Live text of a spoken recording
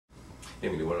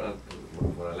Emily,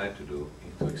 what I like to do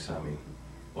is to examine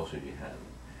also your hand,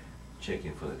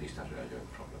 checking for the distal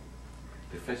joint problem.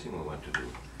 The first thing we want to do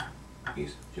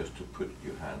is just to put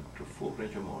your hand to full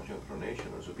range of motion, pronation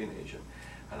or supination,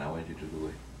 and I want you to do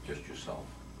it just yourself.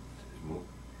 Smooth,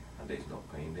 and there is no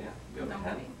pain there. The other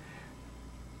hand.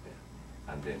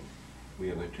 Yeah. And then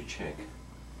we are going to check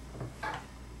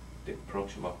the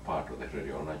proximal part of the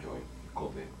radioulnar joint,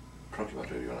 called the proximal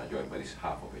radioulnar joint, but it's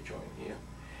half of a joint here.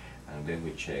 And then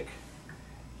we check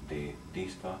the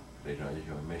distal radioulnar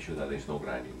joint, make sure that there is no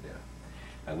grinding there.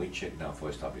 And we check now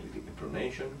for stability. In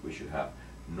pronation, we should have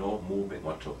no movement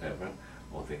whatsoever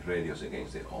of the radius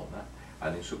against the ulnar,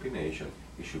 and in supination,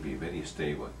 it should be very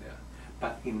stable there.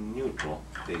 But in neutral,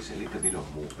 there is a little bit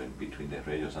of movement between the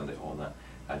radius and the ulnar,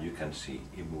 and you can see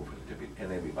it moves a little bit,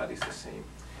 and everybody's the same.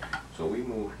 So we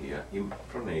move here. In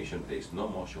pronation, there is no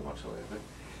motion whatsoever.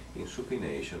 In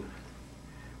supination,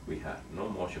 we have no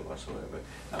motion whatsoever.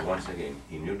 And once again,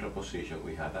 in neutral position,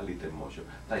 we have a little motion.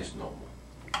 That is normal.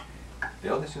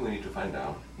 The other thing we need to find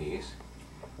out is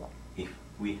if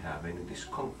we have any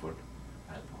discomfort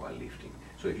while lifting.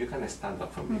 So if you can stand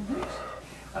up from me, please.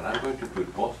 And I'm going to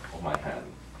put both of my hands.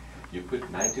 You put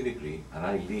 90 degrees, and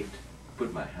I lift,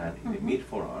 put my hand in the mid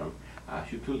forearm,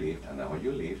 ask you to lift, and now when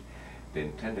you lift,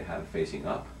 then turn the hand facing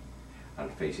up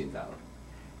and facing down.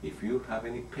 If you have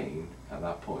any pain at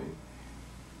that point,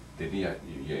 the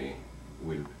DRUJ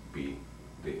will be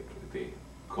the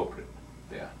culprit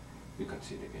there. You can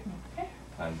see it again. Okay.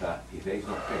 And if there is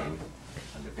no pain,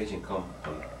 and the patient comes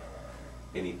on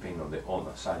any pain on the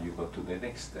ulnar side, you go to the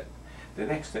next step. The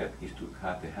next step is to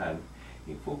have the hand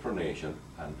in full pronation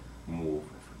and move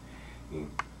in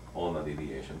ulnar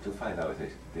deviation to find out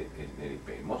if there is any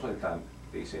pain. Most of the time,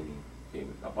 there is any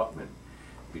abutment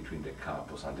between the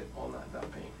carpus and the ulnar,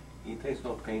 that pain. If there is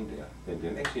no pain there, then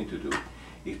the next thing to do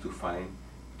is to find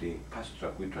the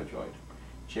passotraquetral joint,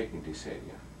 checking this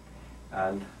area.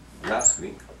 And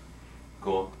lastly,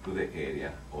 go to the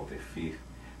area of the fifth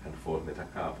and fourth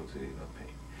metacarpus. There is no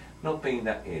pain. No pain in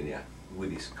that area. We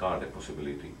discard the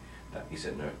possibility that it's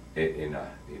a nerve in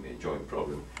a joint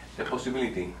problem. The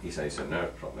possibility is that it's a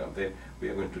nerve problem. Then we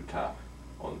are going to tap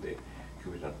on the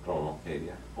cubital tunnel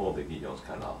area or the Guillon's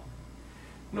canal.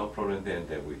 No problem then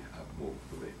we have moved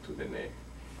to the neck,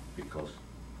 because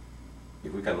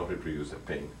if we cannot reproduce the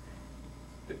pain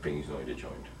is not in the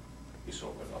joint, it's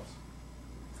somewhere else.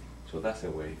 So that's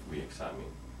the way we examine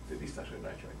the distal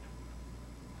joint.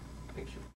 Thank you.